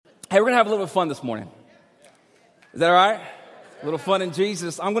Hey, we're going to have a little fun this morning. Is that all right? A little fun in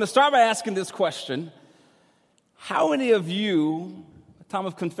Jesus. I'm going to start by asking this question. How many of you, time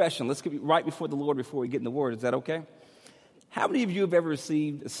of confession, let's get right before the Lord before we get in the Word. Is that okay? How many of you have ever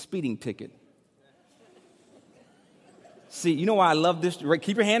received a speeding ticket? See, you know why I love this?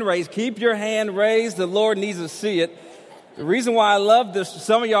 Keep your hand raised. Keep your hand raised. The Lord needs to see it. The reason why I love this,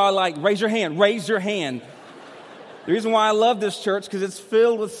 some of y'all are like, raise your hand, raise your hand. The reason why I love this church, because it's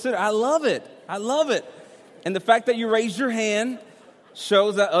filled with sinners. I love it. I love it. And the fact that you raised your hand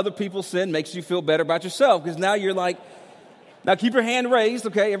shows that other people's sin makes you feel better about yourself. Because now you're like, now keep your hand raised,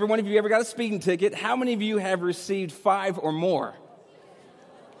 okay? Every one of you ever got a speeding ticket. How many of you have received 5 or more?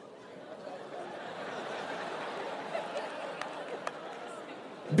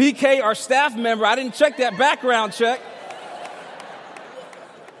 BK, our staff member, I didn't check that background check.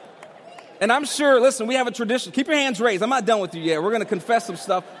 And I'm sure, listen, we have a tradition. Keep your hands raised. I'm not done with you yet. We're going to confess some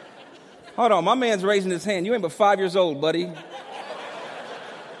stuff. Hold on, my man's raising his hand. You ain't but 5 years old, buddy.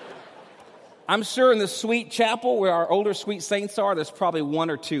 I'm sure in the sweet chapel where our older sweet saints are, there's probably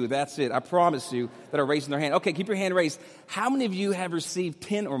 1 or 2. That's it. I promise you that are raising their hand. Okay, keep your hand raised. How many of you have received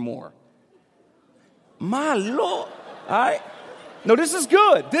 10 or more? My Lord. All right. No, this is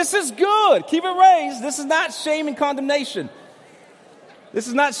good. This is good. Keep it raised. This is not shame and condemnation. This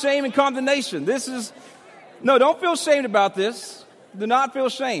is not shame and condemnation. No, don't feel shamed about this. Do not feel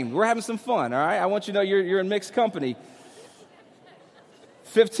shamed. We're having some fun, all right? I want you to know you're in mixed company.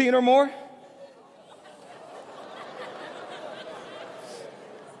 15 or more?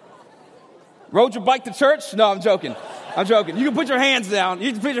 Rode your bike to church? No, I'm joking. I'm joking. You can put your hands down.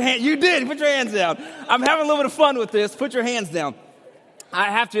 You did. Put your hands down. I'm having a little bit of fun with this. Put your hands down.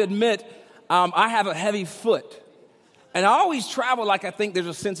 I have to admit, I have a heavy foot. And I always travel like I think there's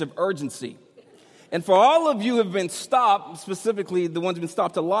a sense of urgency. And for all of you who have been stopped, specifically the ones who've been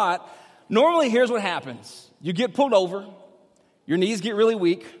stopped a lot, normally here's what happens. You get pulled over. Your knees get really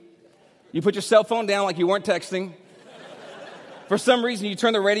weak. You put your cell phone down like you weren't texting. For some reason, you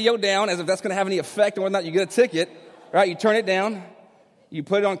turn the radio down as if that's going to have any effect on whether or not you get a ticket. Right? You turn it down. You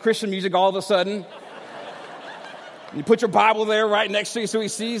put it on Christian music all of a sudden. You put your Bible there right next to you so he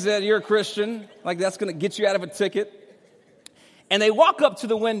sees that you're a Christian. Like that's going to get you out of a ticket. And they walk up to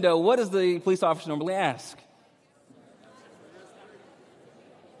the window. What does the police officer normally ask?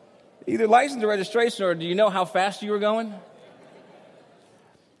 Either license or registration, or do you know how fast you were going?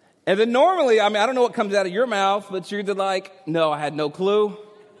 And then normally, I don't know what comes out of your mouth, but you're either like, no, I had no clue.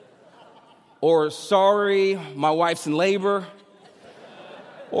 Or sorry, my wife's in labor.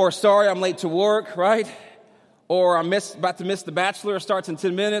 Or sorry, I'm late to work, right? Or I'm about to miss The Bachelor, it starts in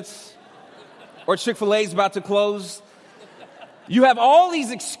 10 minutes. Or Chick-fil-A's about to close. You have all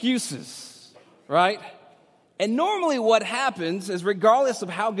these excuses, right? And normally what happens is regardless of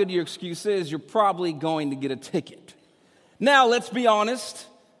how good your excuse is, you're probably going to get a ticket. Now, let's be honest.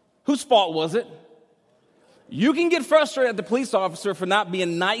 Whose fault was it? You can get frustrated at the police officer for not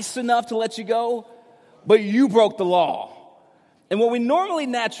being nice enough to let you go, but you broke the law. And what we normally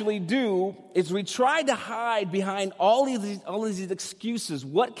naturally do is we try to hide behind all these excuses.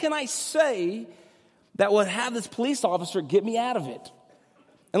 What can I say that would have this police officer get me out of it?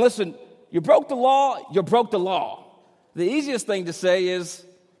 And listen, you broke the law, you broke the law. The easiest thing to say is,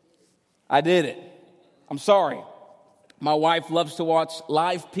 I did it. I'm sorry. My wife loves to watch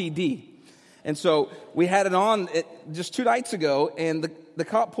Live PD. And so we had it on just 2 nights ago, and the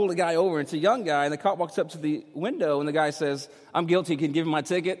cop pulled a guy over. It's a young guy, and the cop walks up to the window, and the guy says, I'm guilty, can you give him my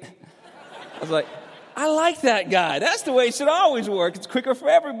ticket? I was like, I like that guy. That's the way it should always work. It's quicker for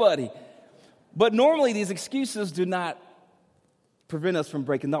everybody. But normally these excuses do not prevent us from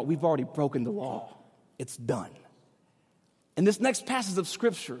breaking the law. We've already broken the law. It's done. In this next passage of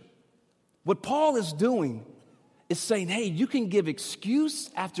Scripture, what Paul is doing is saying, hey, you can give excuse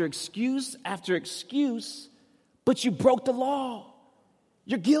after excuse after excuse, but you broke the law.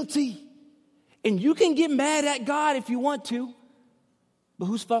 You're guilty. And you can get mad at God if you want to, but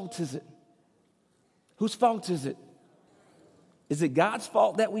whose fault is it? Whose fault is it? Is it God's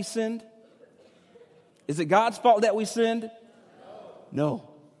fault that we sinned? Is it God's fault that we sinned? No,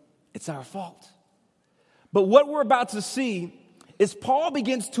 it's our fault. But what we're about to see is Paul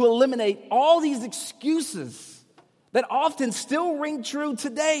begins to eliminate all these excuses that often still ring true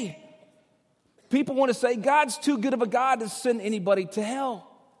today. People want to say God's too good of a God to send anybody to hell.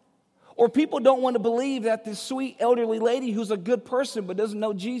 Or people don't want to believe that this sweet elderly lady who's a good person but doesn't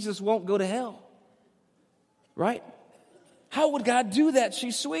know Jesus won't go to hell. Right? How would God do that?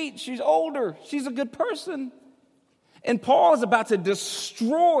 She's sweet. She's older. She's a good person. And Paul is about to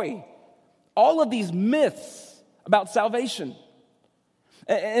destroy all of these myths about salvation.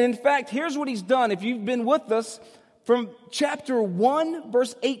 And in fact, here's what he's done. If you've been with us from chapter 1,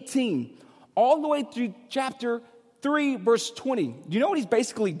 verse 18, all the way through chapter 3, verse 20, do you know what he's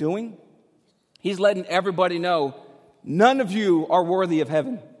basically doing? He's letting everybody know, none of you are worthy of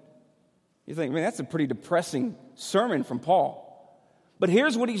heaven. You think, man, that's a pretty depressing sermon from Paul. But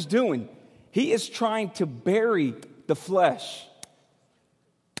here's what he's doing. He is trying to bury the flesh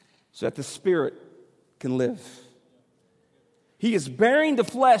so that the spirit can live. He is burying the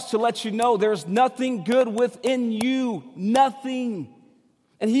flesh to let you know there's nothing good within you. Nothing.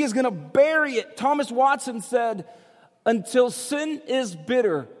 And he is going to bury it. Thomas Watson said, until sin is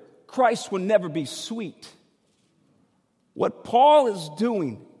bitter, Christ will never be sweet. What Paul is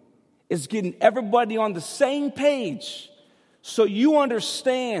doing is getting everybody on the same page so you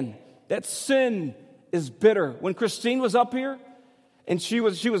understand that sin is bitter. When Christine was up here and she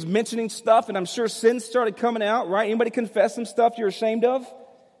was mentioning stuff, and I'm sure sin started coming out, right? Anybody confess some stuff you're ashamed of?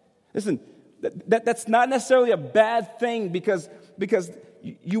 Listen, that's not necessarily a bad thing because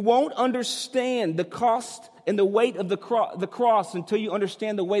you won't understand the cost and the weight of the cross until you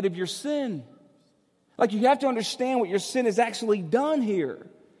understand the weight of your sin. Like, you have to understand what your sin has actually done here.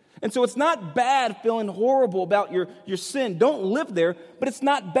 And so it's not bad feeling horrible about your sin. Don't live there, but it's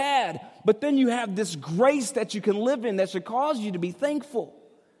not bad. But then you have this grace that you can live in that should cause you to be thankful.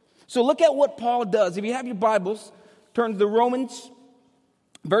 So look at what Paul does. If you have your Bibles, turn to the Romans,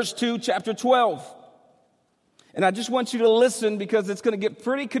 verse 2, chapter 12. And I just want you to listen because it's going to get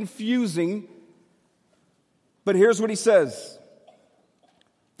pretty confusing. But here's what he says.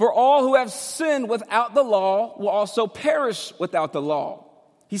 For all who have sinned without the law will also perish without the law.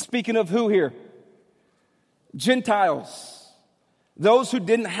 He's speaking of who here? Gentiles. Those who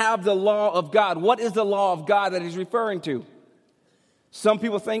didn't have the law of God. What is the law of God that he's referring to? Some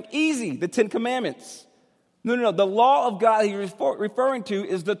people think easy, the Ten Commandments. No. The law of God he's referring to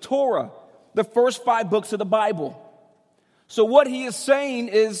is the Torah, the first 5 books of the Bible. So what he is saying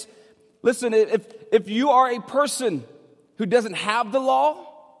is, listen, if you are a person who doesn't have the law,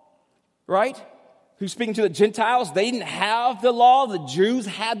 right? Who's speaking to the Gentiles, they didn't have the law. The Jews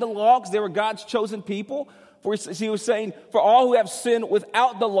had the law because they were God's chosen people. He was saying, for all who have sinned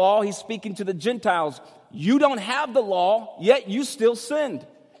without the law, he's speaking to the Gentiles. You don't have the law, yet you still sinned.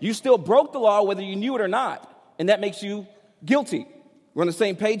 You still broke the law whether you knew it or not. And that makes you guilty. We're on the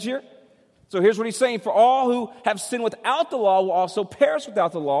same page here? So here's what he's saying. For all who have sinned without the law will also perish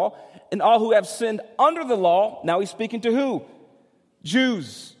without the law. And all who have sinned under the law, now he's speaking to who?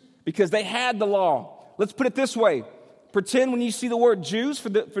 Jews. Because they had the law. Let's put it this way. Pretend when you see the word Jews, for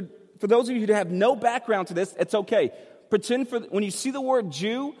those of you who have no background to this, it's okay. Pretend when you see the word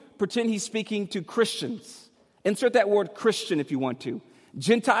Jew, pretend he's speaking to Christians. Insert that word Christian if you want to.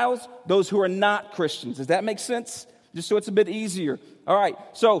 Gentiles, those who are not Christians. Does that make sense? Just so it's a bit easier. All right.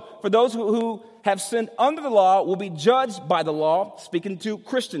 So for those who have sinned under the law will be judged by the law, speaking to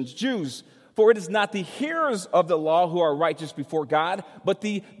Christians, Jews. For it is not the hearers of the law who are righteous before God, but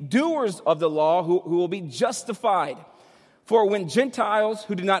the doers of the law who will be justified. For when Gentiles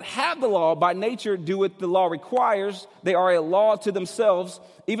who do not have the law by nature do what the law requires, they are a law to themselves,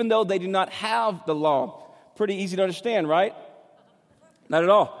 even though they do not have the law. Pretty easy to understand, right? Not at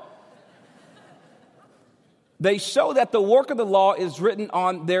all. They show that the work of the law is written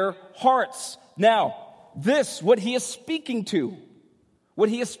on their hearts. Now, what he is speaking to, what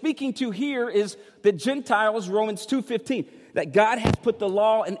he is speaking to here is the Gentiles, Romans 2:15, that God has put the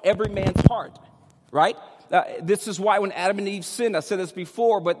law in every man's heart, right? This is why when Adam and Eve sinned, I said this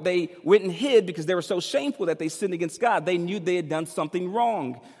before, but they went and hid because they were so shameful that they sinned against God. They knew they had done something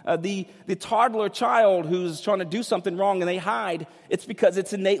wrong. The toddler child who's trying to do something wrong and they hide, it's because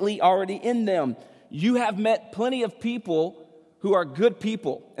it's innately already in them. You have met plenty of people who are good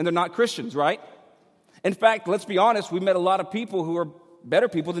people, and they're not Christians, right? In fact, let's be honest, we've met a lot of people who are better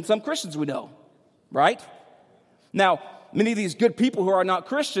people than some Christians we know, right? Now, many of these good people who are not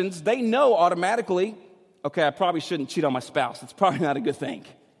Christians, they know automatically, okay, I probably shouldn't cheat on my spouse. It's probably not a good thing.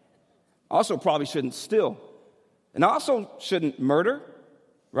 I also probably shouldn't steal. And I also shouldn't murder,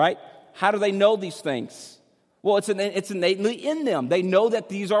 right? How do they know these things? Well, it's innately in them. They know that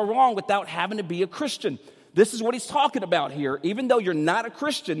these are wrong without having to be a Christian. This is what he's talking about here. Even though you're not a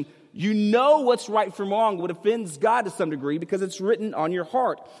Christian, you know what's right from wrong, what offends God to some degree because it's written on your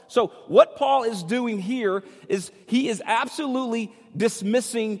heart. So what Paul is doing here is he is absolutely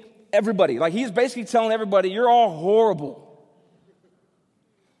dismissing everybody. Like, he's basically telling everybody, you're all horrible.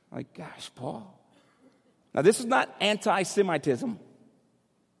 Like, gosh, Paul. Now, this is not anti-Semitism.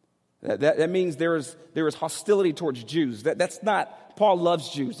 That means there is hostility towards Jews. That's not, Paul loves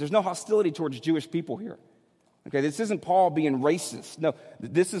Jews. There's no hostility towards Jewish people here. Okay, this isn't Paul being racist. No,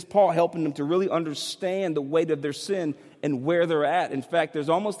 this is Paul helping them to really understand the weight of their sin and where they're at. In fact, there's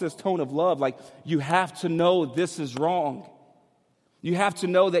almost this tone of love, like you have to know this is wrong. You have to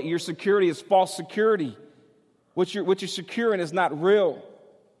know that your security is false security. What you're securing is not real. Let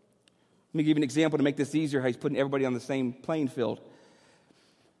me give you an example to make this easier, how he's putting everybody on the same playing field.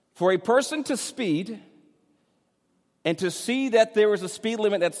 For a person to speed and to see that there was a speed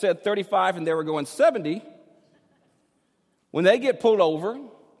limit that said 35 and they were going 70, when they get pulled over,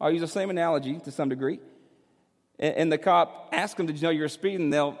 I'll use the same analogy to some degree, and the cop asks them, did you know you were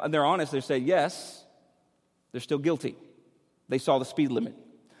speeding? And they're honest, they say yes, they're still guilty. They saw the speed limit.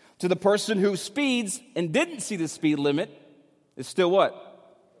 To the person who speeds and didn't see the speed limit, it's still what?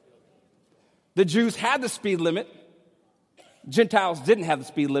 The Jews had the speed limit. Gentiles didn't have the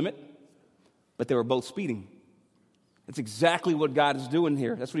speed limit, but they were both speeding. That's exactly what God is doing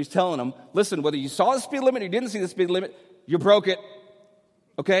here. That's what he's telling them. Listen, whether you saw the speed limit or you didn't see the speed limit, you broke it,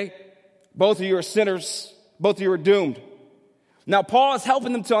 okay? Both of you are sinners. Both of you are doomed. Now, Paul is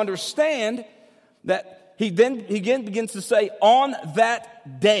helping them to understand that he again begins to say, on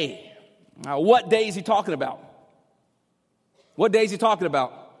that day. Now, what day is he talking about? What day is he talking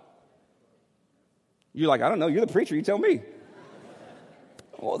about? You're like, I don't know. You're the preacher. You tell me.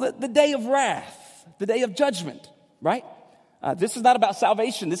 Well, the day of wrath, the day of judgment, right? This is not about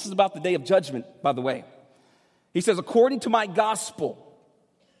salvation. This is about the day of judgment, by the way. He says, according to my gospel.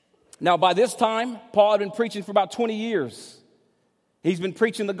 Now, by this time, Paul had been preaching for about 20 years. He's been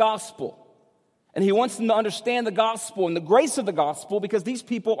preaching the gospel. And he wants them to understand the gospel and the grace of the gospel because these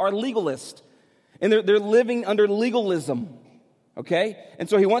people are legalists. And they're living under legalism. Okay? And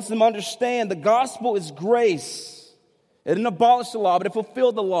so he wants them to understand the gospel is grace. It didn't abolish the law, but it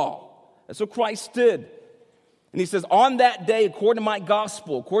fulfilled the law. That's what Christ did. And he says, on that day, according to my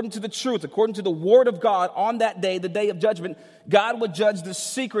gospel, according to the truth, according to the word of God, on that day, the day of judgment, God would judge the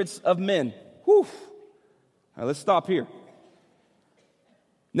secrets of men. Whew. All right, let's stop here.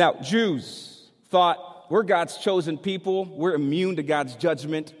 Now, Jews thought, we're God's chosen people. We're immune to God's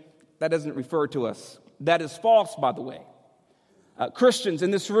judgment. That doesn't refer to us. That is false, by the way. Christians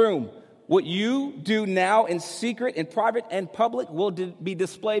in this room, what you do now in secret, in private, and public will be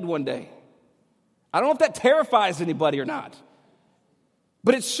displayed one day. I don't know if that terrifies anybody or not,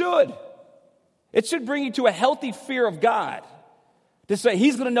 but it should. It should bring you to a healthy fear of God. To say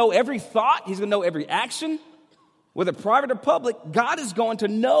he's going to know every thought, he's going to know every action, whether private or public. God is going to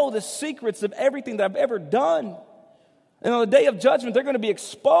know the secrets of everything that I've ever done. And on the day of judgment, they're going to be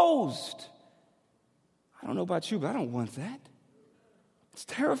exposed. I don't know about you, but I don't want that. It's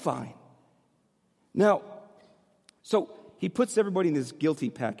terrifying. Now, so he puts everybody in this guilty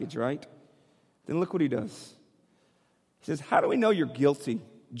package, right? Then look what he does. He says, how do we know you're guilty,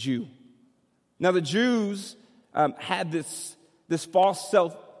 Jew? Now, the Jews had this false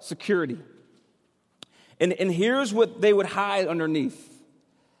self-security. And here's what they would hide underneath.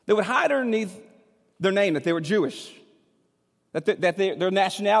 They would hide underneath their name, that they were Jewish, their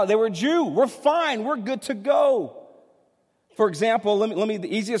nationality. They were Jew. We're fine. We're good to go. For example, let me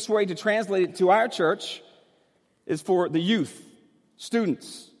the easiest way to translate it to our church is for the youth,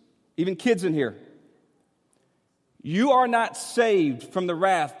 students, even kids in here. You are not saved from the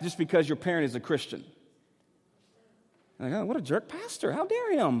wrath just because your parent is a Christian. Like, oh, what a jerk pastor. How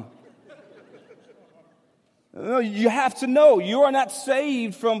dare him? No, you have to know you are not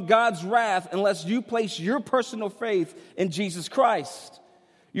saved from God's wrath unless you place your personal faith in Jesus Christ.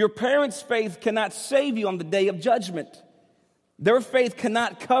 Your parents' faith cannot save you on the day of judgment. Their faith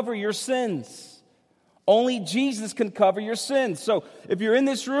cannot cover your sins. Only Jesus can cover your sins. So if you're in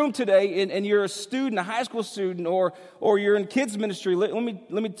this room today and you're a student, a high school student, or you're in kids ministry, let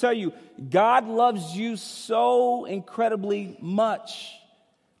me tell you, God loves you so incredibly much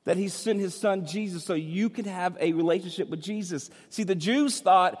that he sent his son Jesus so you can have a relationship with Jesus. See, the Jews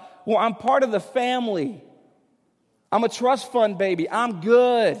thought, well, I'm part of the family. I'm a trust fund baby. I'm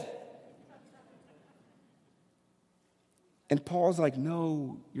good. And Paul's like,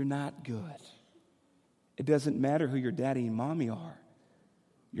 no, you're not good. It doesn't matter who your daddy and mommy are.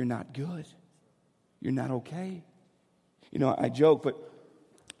 You're not good. You're not okay. You know, I joke, but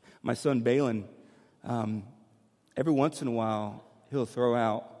my son Balin, every once in a while, he'll throw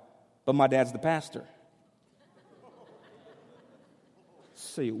out, but my dad's the pastor.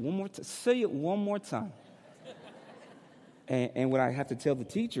 Say it one more time. Say it one more time. And what I have to tell the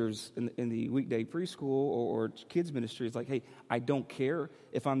teachers in the weekday preschool or kids ministry is like, hey, I don't care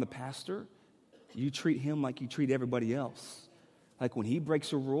if I'm the pastor. You treat him like you treat everybody else. Like when he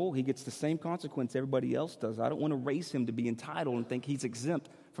breaks a rule, he gets the same consequence everybody else does. I don't want to raise him to be entitled and think he's exempt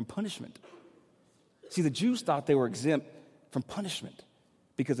from punishment. See, the Jews thought they were exempt from punishment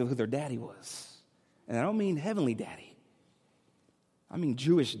because of who their daddy was. And I don't mean heavenly daddy. I mean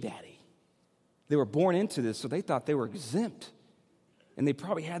Jewish daddy. They were born into this, so they thought they were exempt. And they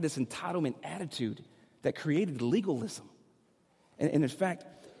probably had this entitlement attitude that created legalism. And in fact,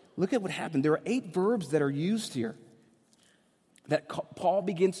 look at what happened. There are 8 verbs that are used here that Paul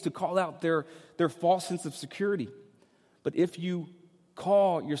begins to call out their false sense of security. But if you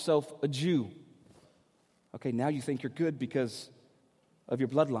call yourself a Jew, okay, now you think you're good because of your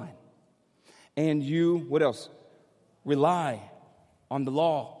bloodline. And you, what else? Rely on the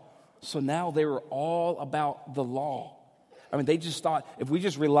law. So now they were all about the law. I mean, they just thought, if we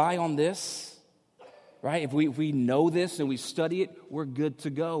just rely on this, right? If we know this and we study it, we're good to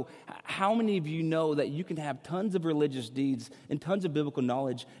go. How many of you know that you can have tons of religious deeds and tons of biblical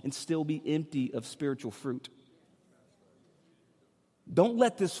knowledge and still be empty of spiritual fruit? Don't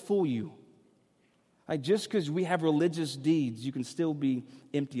let this fool you. Like, just because we have religious deeds, you can still be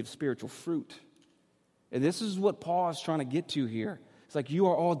empty of spiritual fruit. And this is what Paul is trying to get to here. It's like you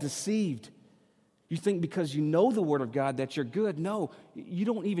are all deceived. You think because you know the Word of God that you're good. No, you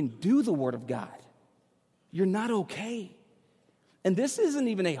don't even do the Word of God. You're not okay. And this isn't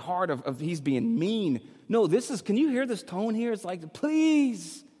even a heart of he's being mean. No, this is, can you hear this tone here? It's like,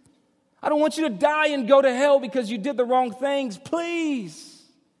 please, I don't want you to die and go to hell because you did the wrong things. Please,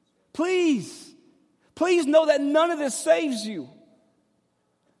 please. Please know that none of this saves you.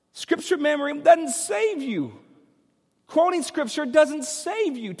 Scripture memory doesn't save you. Quoting Scripture doesn't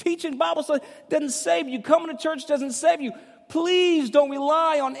save you. Teaching Bible study doesn't save you. Coming to church doesn't save you. Please don't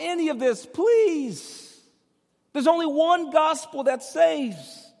rely on any of this. Please. There's only one gospel that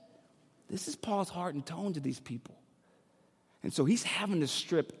saves. This is Paul's heart and tone to these people. And so he's having to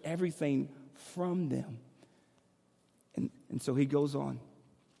strip everything from them. And so he goes on.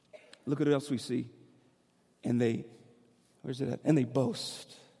 Look at what else we see. And they, where's it at? And they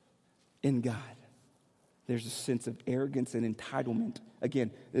boast in God. There's a sense of arrogance and entitlement.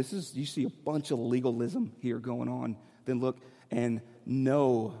 Again, this is, you see a bunch of legalism here going on. Then look, and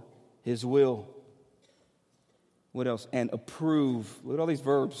know his will. What else? And approve. Look at all these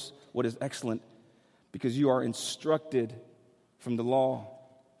verbs. What is excellent? Because you are instructed from the law.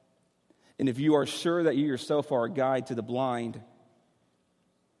 And if you are sure that you yourself are a guide to the blind,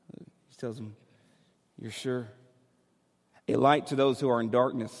 he tells them, you're sure? A light to those who are in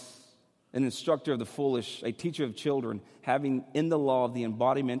darkness, an instructor of the foolish, a teacher of children, having in the law the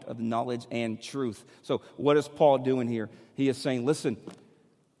embodiment of knowledge and truth. So what is Paul doing here? He is saying, listen,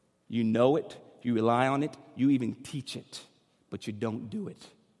 you know it, you rely on it, you even teach it, but you don't do it.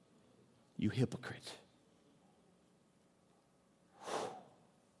 You hypocrite.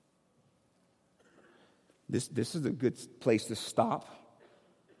 This is a good place to stop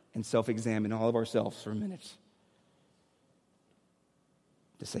and self-examine all of ourselves for a minute.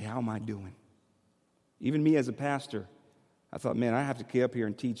 To say, how am I doing? Even me as a pastor, I thought, man, I have to get up here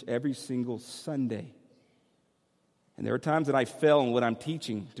and teach every single Sunday. And there are times that I fail in what I'm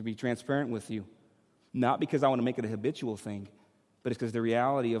teaching, to be transparent with you. Not because I want to make it a habitual thing, but it's because the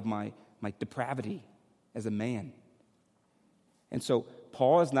reality of my depravity as a man. And so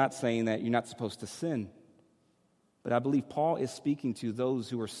Paul is not saying that you're not supposed to sin. But I believe Paul is speaking to those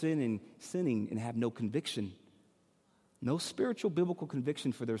who are sinning and have no conviction. No spiritual biblical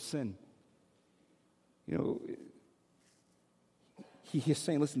conviction for their sin. You know, he's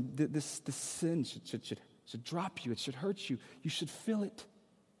saying, listen, this sin should drop you. It should hurt you. You should feel it.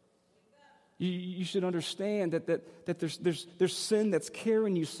 You should understand that there's sin that's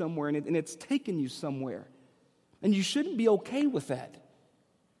carrying you somewhere and it's taking you somewhere. And you shouldn't be okay with that.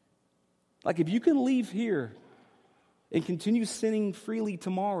 Like if you can leave here and continue sinning freely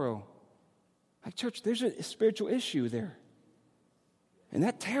tomorrow. Like, church, there's a spiritual issue there. And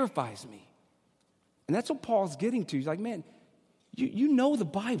that terrifies me. And that's what Paul's getting to. He's like, man, you know the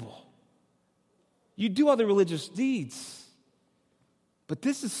Bible. You do other religious deeds. But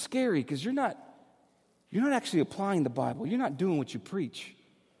this is scary because you're not actually applying the Bible. You're not doing what you preach.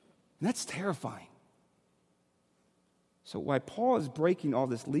 And that's terrifying. So why Paul is breaking all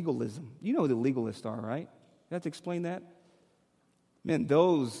this legalism, you know who the legalists are, right? You have to explain that? Man,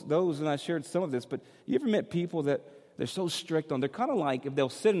 those, and I shared some of this, but you ever met people that they're so strict on, they're kind of like, if they'll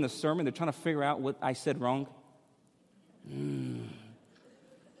sit in the sermon, they're trying to figure out what I said wrong.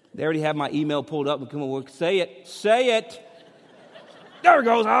 They already have my email pulled up and come on, say it. There it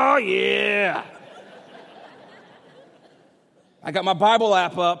goes, oh yeah. I got my Bible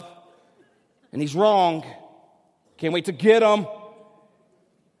app up, and he's wrong. Can't wait to get him.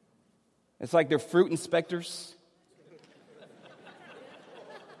 It's like they're fruit inspectors.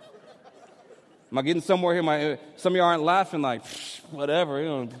 Am I getting somewhere here? Some of you aren't laughing like,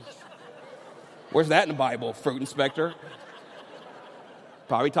 whatever. Where's that in the Bible, fruit inspector?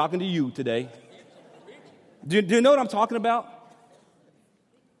 Probably talking to you today. Do you know what I'm talking about?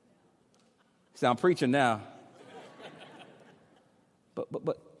 See, I'm preaching now.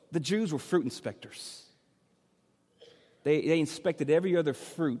 But the Jews were fruit inspectors. They inspected every other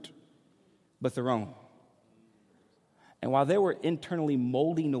fruit but their own. And while they were internally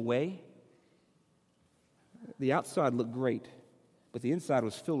molding away, the outside looked great, but the inside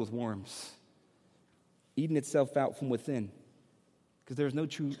was filled with worms, eating itself out from within, because there was no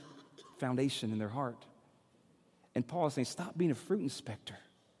true foundation in their heart. And Paul is saying, stop being a fruit inspector.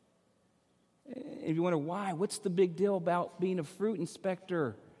 And you wonder why? What's the big deal about being a fruit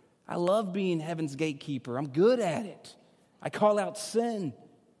inspector? I love being heaven's gatekeeper. I'm good at it. I call out sin.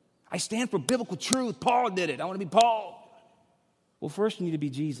 I stand for biblical truth. Paul did it. I want to be Paul. Well, first you need to be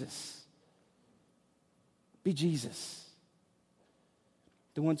Jesus. Be Jesus.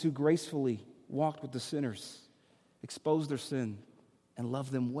 The ones who gracefully walked with the sinners, exposed their sin, and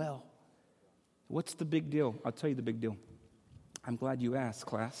loved them well. What's the big deal? I'll tell you the big deal. I'm glad you asked,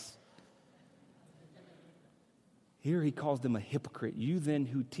 class. Here he calls them a hypocrite. You then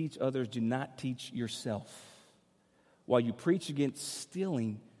who teach others do not teach yourself. While you preach against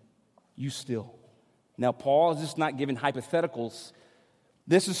stealing, you steal. Now, Paul is just not giving hypotheticals.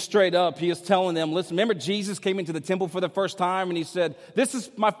 This is straight up. He is telling them, listen, remember Jesus came into the temple for the first time and he said, this is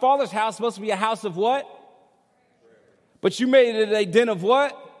my Father's house, supposed to be a house of what? But you made it a den of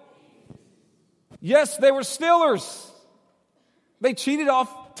what? Yes, they were stealers. They cheated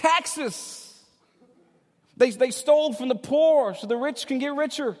off taxes. They stole from the poor so the rich can get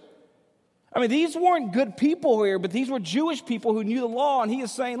richer. I mean, these weren't good people here, but these were Jewish people who knew the law. And he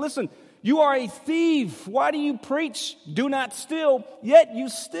is saying, listen, you are a thief. Why do you preach, do not steal, yet you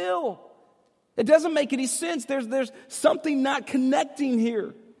steal? It doesn't make any sense. There's something not connecting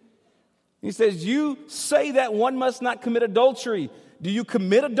here. He says, you say that one must not commit adultery. Do you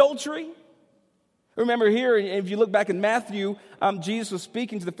commit adultery? Remember here, if you look back in Matthew, Jesus was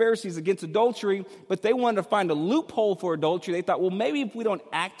speaking to the Pharisees against adultery, but they wanted to find a loophole for adultery. They thought, well, maybe if we don't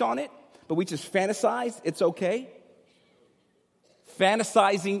act on it, but we just fantasize, it's okay.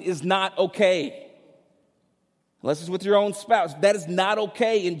 Fantasizing is not okay. Unless it's with your own spouse. That is not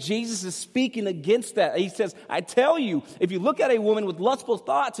okay. And Jesus is speaking against that. He says, I tell you, if you look at a woman with lustful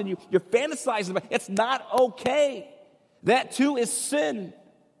thoughts and you're fantasizing about it, it's not okay. That too is sin.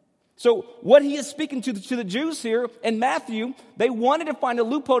 So what he is speaking to the Jews here in Matthew, they wanted to find a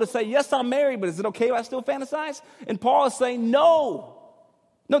loophole to say, yes, I'm married, but is it okay if I still fantasize? And Paul is saying, no,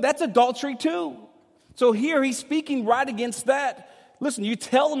 that's adultery too. So here he's speaking right against that. Listen, you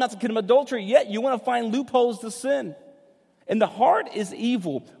tell them not to commit adultery, yet you want to find loopholes to sin. And the heart is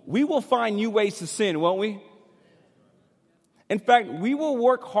evil. We will find new ways to sin, won't we? In fact, we will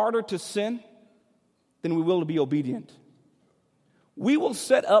work harder to sin than we will to be obedient. We will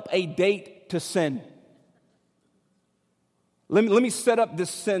set up a date to sin. Let me set up this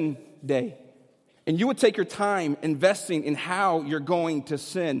sin day. And you would take your time investing in how you're going to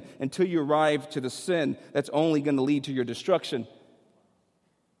sin until you arrive to the sin that's only going to lead to your destruction.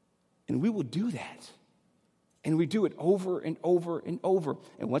 And we will do that. And we do it over and over and over.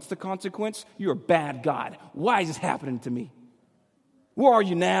 And what's the consequence? You're a bad God. Why is this happening to me? Where are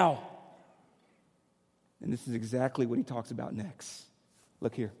you now? And this is exactly what he talks about next.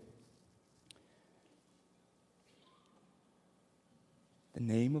 Look here. The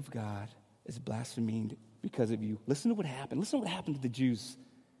name of God is blasphemed because of you. Listen to what happened. Listen to what happened to the Jews.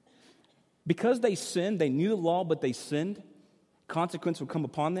 Because they sinned, they knew the law, but they sinned. Consequence would come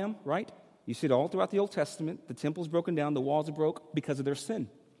upon them, right? You see it all throughout the Old Testament. The temple's broken down, the walls are broke because of their sin.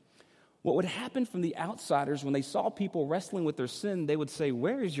 What would happen from the outsiders when they saw people wrestling with their sin, they would say,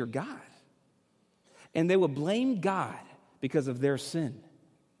 where is your God? And they would blame God because of their sin.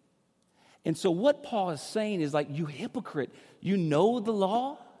 And so what Paul is saying is like, you hypocrite, you know the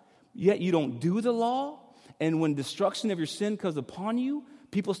law, yet you don't do the law. And when destruction of your sin comes upon you,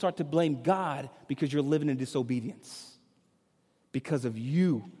 people start to blame God because you're living in disobedience. Because of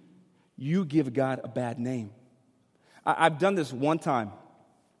you give God a bad name. I've done this one time,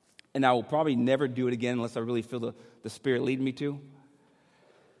 and I will probably never do it again unless I really feel the Spirit leading me to.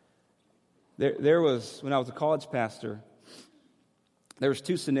 There was, when I was a college pastor, there was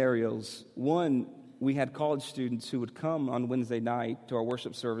two scenarios. One, we had college students who would come on Wednesday night to our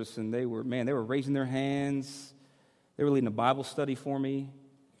worship service, and they were raising their hands. They were leading a Bible study for me.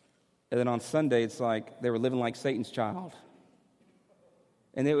 And then on Sunday, it's like they were living like Satan's child.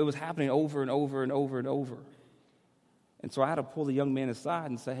 And it was happening over and over and over and over. And so I had to pull the young man aside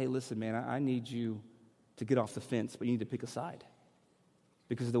and say, hey, listen, man, I need you to get off the fence, but you need to pick a side.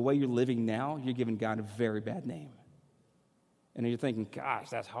 Because the way you're living now, you're giving God a very bad name. And you're thinking, gosh,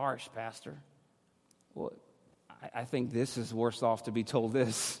 that's harsh, Pastor. Well, I think this is worse off to be told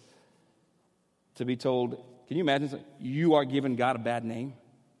this. To be told, can you imagine, you are giving God a bad name?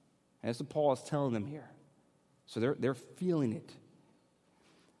 And that's what Paul is telling them here. So they're feeling it.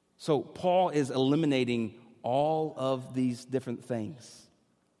 So Paul is eliminating all of these different things.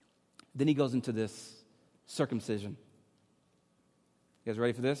 Then he goes into this circumcision. You guys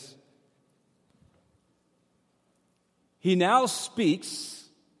ready for this? He now speaks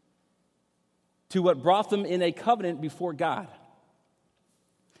to what brought them in a covenant before God.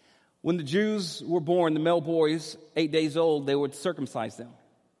 When the Jews were born, the male boys, 8 days old, they would circumcise them.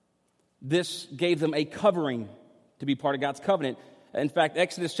 This gave them a covering to be part of God's covenant. In fact,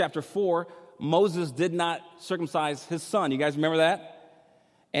 Exodus chapter 4, Moses did not circumcise his son. You guys remember that?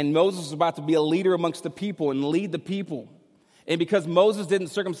 And Moses was about to be a leader amongst the people and lead the people. And because Moses didn't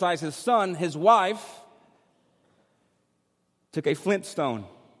circumcise his son, his wife took a flint stone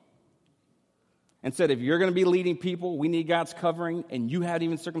and said, if you're going to be leading people, we need God's covering, and you haven't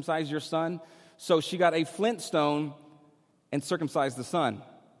even circumcised your son. So she got a flint stone and circumcised the son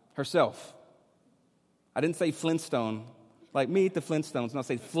herself. I didn't say Flintstone, like me at the Flintstones. No, I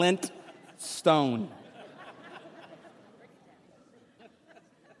say Flint stone.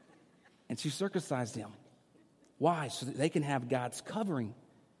 And she circumcised him. Why? So that they can have God's covering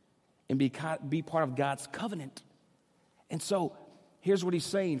and be part of God's covenant. And so here's what he's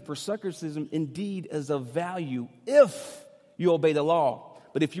saying. For circumcision indeed is of value if you obey the law.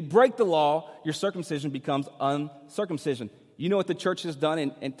 But if you break the law, your circumcision becomes uncircumcision. You know what the church has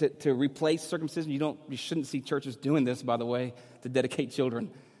done and to replace circumcision? You shouldn't see churches doing this, by the way, to dedicate children.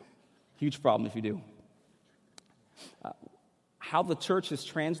 Huge problem if you do. How the church has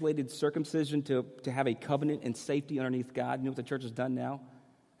translated circumcision to have a covenant and safety underneath God. You know what the church has done now?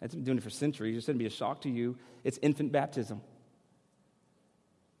 It's been doing it for centuries. It shouldn't be a shock to you. It's infant baptism.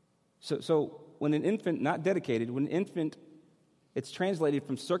 So when an infant, not dedicated, when an infant, it's translated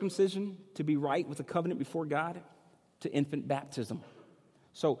from circumcision to be right with a covenant before God to infant baptism.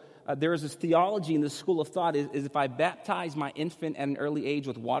 So there is this theology in this school of thought is if I baptize my infant at an early age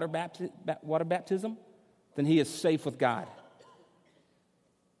with water baptism, then he is safe with God.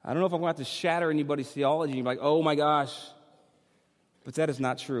 I don't know if I'm going to have to shatter anybody's theology and be like, oh my gosh, but that is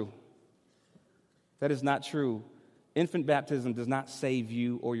not true. That is not true. Infant baptism does not save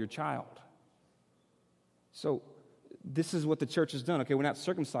you or your child. So this is what the church has done. Okay, we're not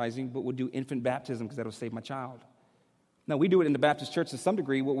circumcising, but we'll do infant baptism because that will save my child. Now, we do it in the Baptist church to some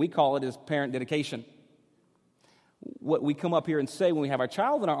degree. What we call it is parent dedication. What we come up here and say when we have our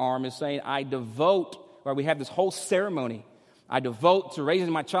child in our arm is saying, I devote, or we have this whole ceremony. I devote to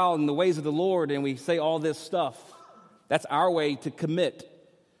raising my child in the ways of the Lord, and we say all this stuff. That's our way to commit.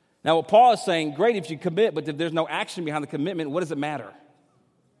 Now, what Paul is saying, great if you commit, but if there's no action behind the commitment, what does it matter?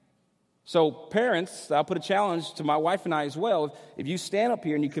 So parents, I'll put a challenge to my wife and I as well. If you stand up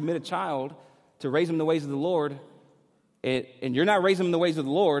here and you commit a child to raise them in the ways of the Lord, and you're not raising them in the ways of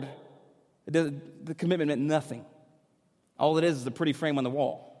the Lord, the commitment meant nothing. All it is a pretty frame on the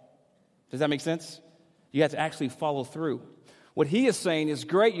wall. Does that make sense? You have to actually follow through. What he is saying is,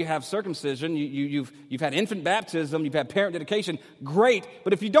 great, you have circumcision, you've had infant baptism, you've had parent dedication, great,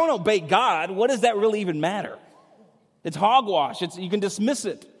 but if you don't obey God, what does that really even matter? It's hogwash. You can dismiss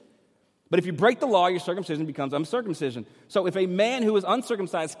it. But if you break the law, your circumcision becomes uncircumcision. So if a man who is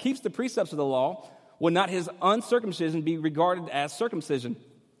uncircumcised keeps the precepts of the law, will not his uncircumcision be regarded as circumcision?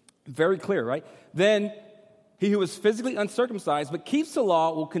 Very clear, right? Then he who is physically uncircumcised but keeps the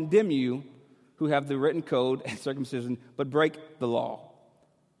law will condemn you who have the written code and circumcision but break the law.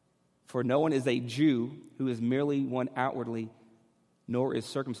 For no one is a Jew who is merely one outwardly, nor is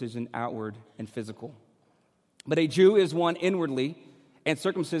circumcision outward and physical. But a Jew is one inwardly, and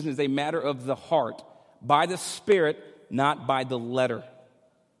circumcision is a matter of the heart, by the Spirit, not by the letter.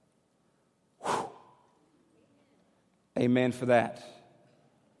 Whew. Amen for that.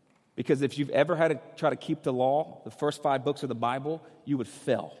 Because if you've ever had to try to keep the law, the first 5 books of the Bible, you would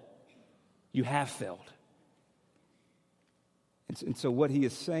fail. You have failed. And so what he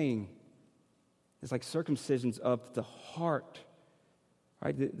is saying is like circumcisions of the heart.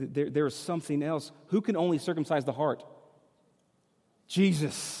 Right? There is something else. Who can only circumcise the heart?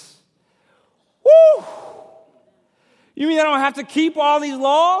 Jesus. Woo! You mean I don't have to keep all these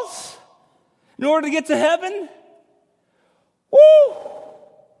laws in order to get to heaven? Woo!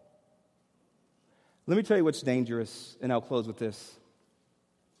 Let me tell you what's dangerous, and I'll close with this.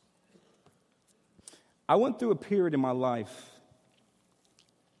 I went through a period in my life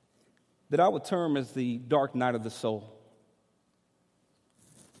that I would term as the dark night of the soul.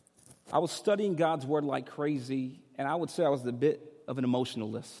 I was studying God's word like crazy, and I would say I was a bit of an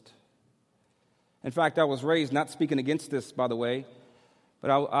emotionalist. In fact, I was raised, not speaking against this, by the way, but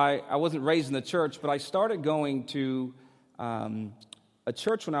I wasn't raised in the church, but I started going to a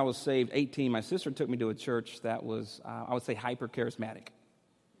church when I was saved, 18. My sister took me to a church that was, I would say, hyper-charismatic.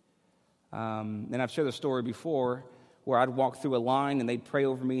 And I've shared the story before where I'd walk through a line and they'd pray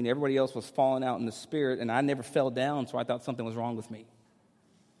over me and everybody else was falling out in the spirit, and I never fell down, so I thought something was wrong with me.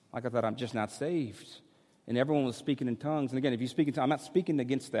 Like I thought, I'm just not saved. And everyone was speaking in tongues. And again, if you speak in tongues, I'm not speaking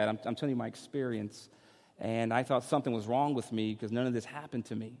against that. I'm telling you my experience. And I thought something was wrong with me because none of this happened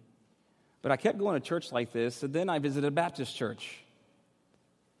to me. But I kept going to church like this, and then I visited a Baptist church.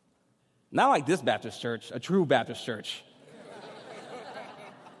 Not like this Baptist church, a true Baptist church.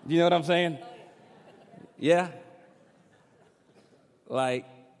 Do you know what I'm saying? Yeah? Like,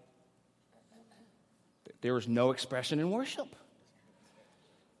 there was no expression in worship.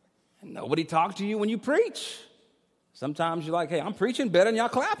 And nobody talked to you when you preach. Sometimes you're like, hey, I'm preaching better than y'all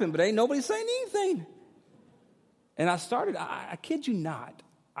clapping, but ain't nobody saying anything. And I started, I kid you not,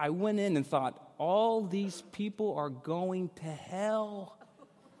 I went in and thought, all these people are going to hell.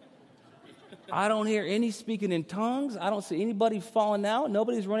 I don't hear any speaking in tongues. I don't see anybody falling out.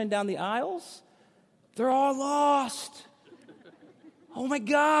 Nobody's running down the aisles. They're all lost. Oh my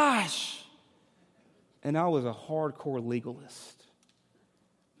gosh. And I was a hardcore legalist.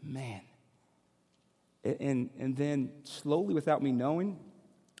 Man. And then slowly, without me knowing,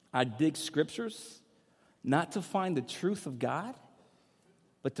 I dig scriptures, not to find the truth of God,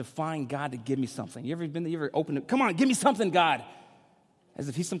 but to find God to give me something. You ever opened it? Come on, give me something, God. As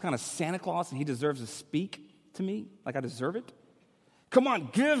if he's some kind of Santa Claus and he deserves to speak to me like I deserve it. Come on,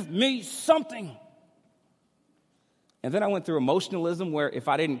 give me something. And then I went through emotionalism where if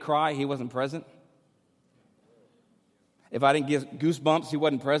I didn't cry, he wasn't present. If I didn't get goosebumps, he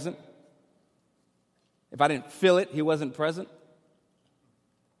wasn't present. If I didn't feel it, he wasn't present.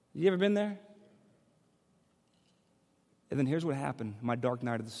 You ever been there? And then here's what happened, my dark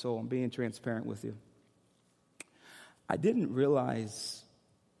night of the soul. I'm being transparent with you. I didn't realize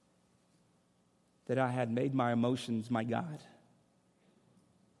that I had made my emotions my God.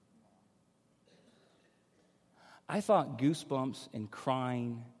 I thought goosebumps and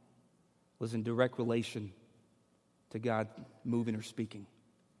crying was in direct relation to God moving or speaking.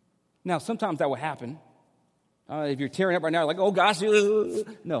 Now, sometimes that will happen. If you're tearing up right now, like, oh gosh,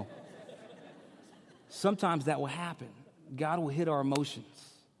 no. Sometimes that will happen. God will hit our emotions.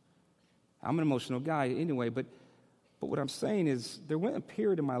 I'm an emotional guy anyway, but what I'm saying is there went a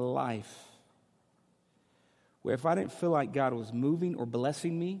period in my life where if I didn't feel like God was moving or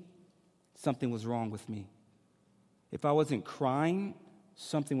blessing me, something was wrong with me. If I wasn't crying,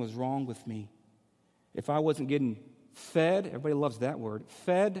 something was wrong with me. If I wasn't getting fed, everybody loves that word,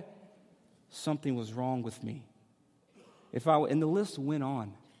 fed, something was wrong with me. And the list went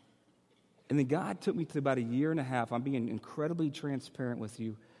on. And then God took me to about a year and a half. I'm being incredibly transparent with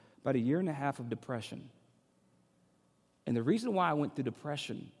you. About a year and a half of depression. And the reason why I went through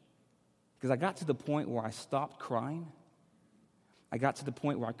depression, because I got to the point where I stopped crying. I got to the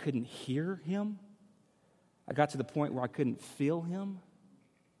point where I couldn't hear him. I got to the point where I couldn't feel him.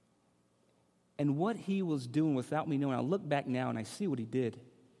 And what he was doing without me knowing, I look back now and I see what he did.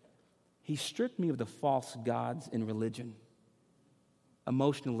 He stripped me of the false gods in religion,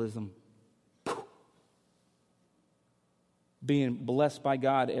 emotionalism, being blessed by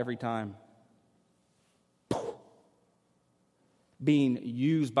God every time, being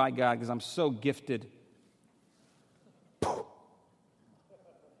used by God because I'm so gifted.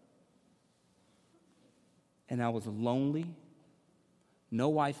 And I was lonely, no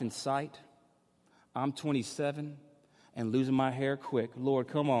wife in sight. I'm 27 and losing my hair quick. Lord,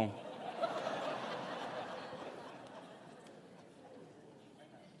 come on.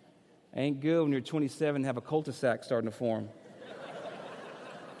 Ain't good when you're 27 and have a cul-de-sac starting to form.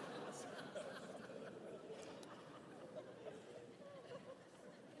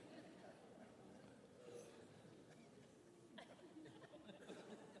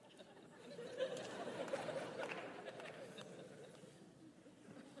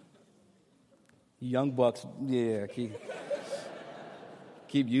 Young bucks, yeah, keep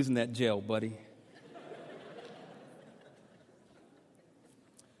using that gel, buddy.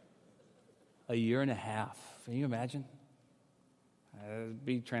 A year and a half. Can you imagine?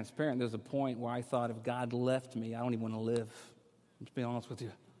 Be transparent. There's a point where I thought if God left me, I don't even want to live. I'm just being honest with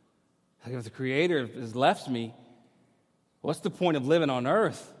you. If the Creator has left me, what's the point of living on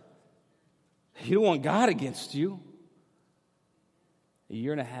earth? You don't want God against you. A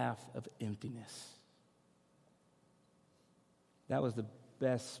year and a half of emptiness. That was the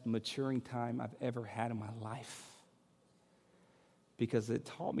best maturing time I've ever had in my life. Because it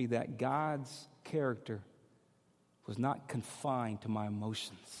taught me that God's character was not confined to my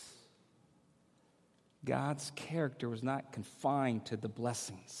emotions. God's character was not confined to the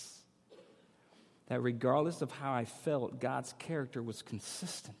blessings. That regardless of how I felt, God's character was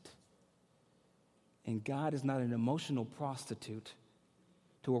consistent. And God is not an emotional prostitute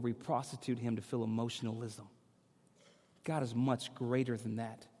to where we prostitute him to fill emotionalism. God is much greater than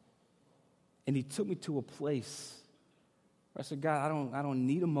that. And he took me to a place where I said, God, I don't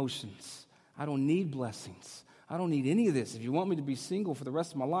need emotions. I don't need blessings. I don't need any of this. If you want me to be single for the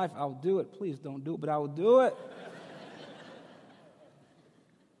rest of my life, I'll do it. Please don't do it, but I will do it.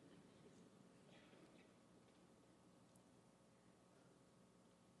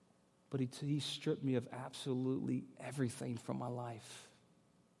 But he stripped me of absolutely everything from my life.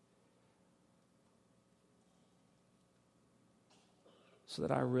 So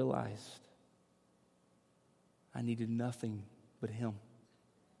that I realized I needed nothing but him.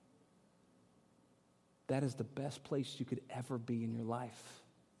 That is the best place you could ever be in your life.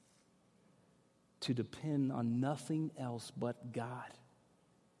 To depend on nothing else but God.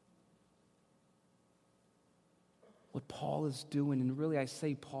 What Paul is doing, and really I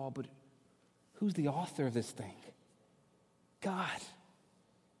say Paul, but who's the author of this thing? God.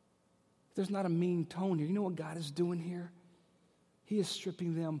 There's not a mean tone here. You know what God is doing here? He is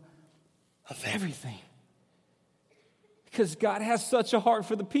stripping them of everything. Because God has such a heart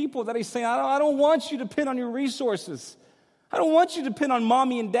for the people that he's saying, I don't want you to depend on your resources. I don't want you to depend on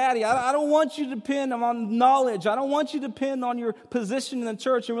mommy and daddy. I don't want you to depend on knowledge. I don't want you to depend on your position in the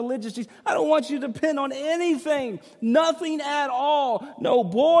church and religious. I don't want you to depend on anything. Nothing at all. No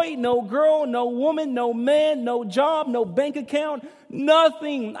boy, no girl, no woman, no man, no job, no bank account.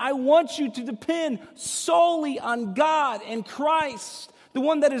 Nothing. I want you to depend solely on God and Christ, the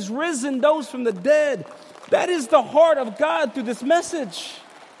one that has risen those from the dead. That is the heart of God through this message.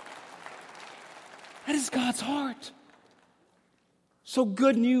 That is God's heart. So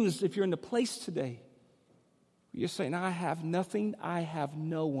good news if you're in the place today. You're saying, I have nothing, I have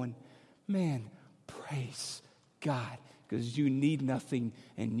no one. Man, praise God. Because you need nothing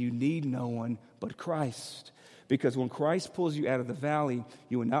and you need no one but Christ. Because when Christ pulls you out of the valley,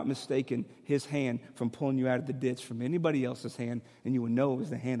 you will not mistaken his hand from pulling you out of the ditch from anybody else's hand, and you will know it was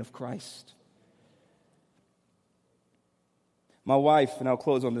the hand of Christ. My wife, and I'll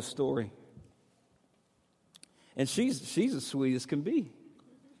close on this story, and she's as sweet as can be.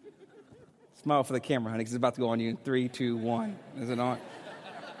 Smile for the camera, honey, because it's about to go on you in 3, 2, 1. Is it on?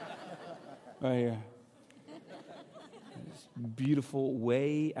 Right here. It's beautiful,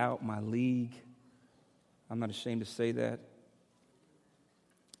 way out my league. I'm not ashamed to say that.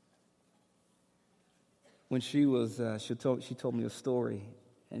 When she was, she told me a story,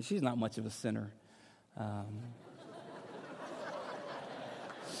 and she's not much of a sinner.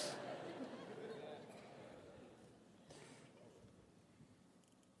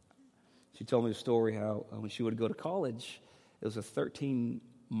 She told me a story how when she would go to college, it was a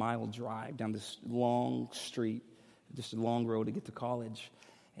 13-mile drive down this long street, just a long road to get to college.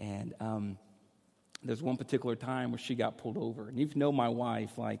 And there's one particular time where she got pulled over. And you know my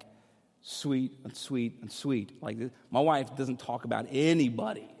wife, like, sweet and sweet and sweet. Like, my wife doesn't talk about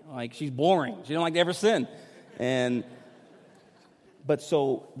anybody. Like, she's boring. She don't like to ever sin. But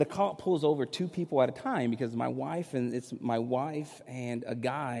so the cop pulls over 2 people at a time because it's my wife and a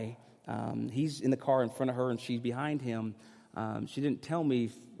guy. He's in the car in front of her and she's behind him. She didn't tell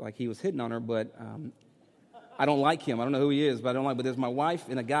me like he was hitting on her, but I don't like him. I don't know who he is, but there's my wife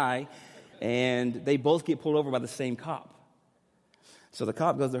and a guy, and they both get pulled over by the same cop. So the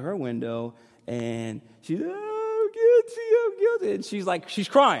cop goes to her window and she's, I'm guilty. And she's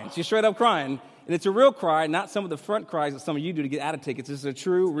crying. She's straight up crying. And it's a real cry, not some of the front cries that some of you do to get out of tickets. This is a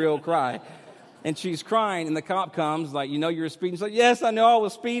true, real cry. And she's crying, and the cop comes, like, you know you're speeding? She's like, yes, I know I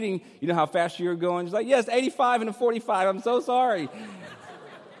was speeding. You know how fast you were going? She's like, yes, 85 and a 45. I'm so sorry.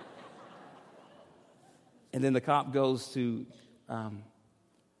 And then the cop goes to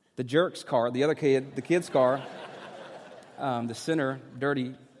the jerk's car, the other kid, the kid's car, the sinner,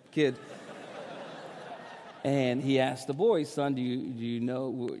 dirty kid. And he asks the boy, son, do you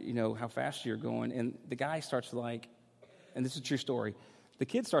know how fast you're going? And the guy starts to and this is a true story, the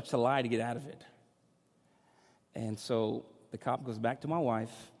kid starts to lie to get out of it. And so the cop goes back to my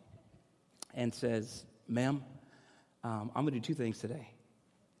wife and says, ma'am, I'm going to do 2 things today.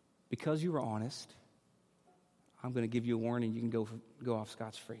 Because you were honest, I'm going to give you a warning. You can go off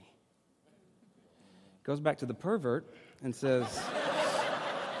scotch-free. Goes back to the pervert and says,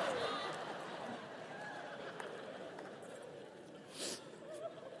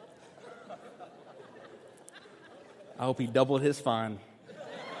 I hope he doubled his fine.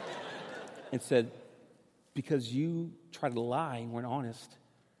 And said, because you tried to lie and weren't honest,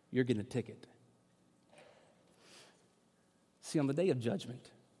 you're getting a ticket. See, on the day of judgment,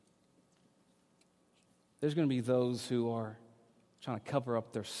 there's going to be those who are trying to cover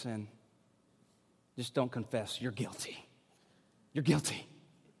up their sin. Just don't confess. You're guilty. You're guilty.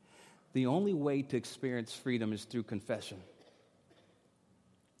 The only way to experience freedom is through confession.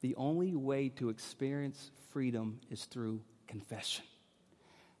 The only way to experience freedom is through confession.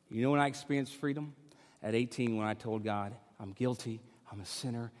 You know when I experienced freedom? At 18, when I told God, I'm guilty, I'm a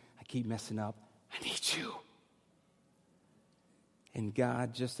sinner, I keep messing up, I need you. And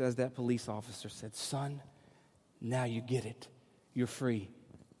God, just as that police officer said, son, now you get it. You're free.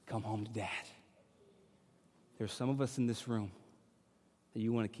 Come home to dad. There's some of us in this room that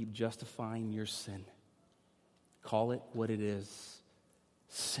you want to keep justifying your sin. Call it what it is,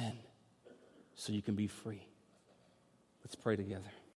 sin, so you can be free. Let's pray together.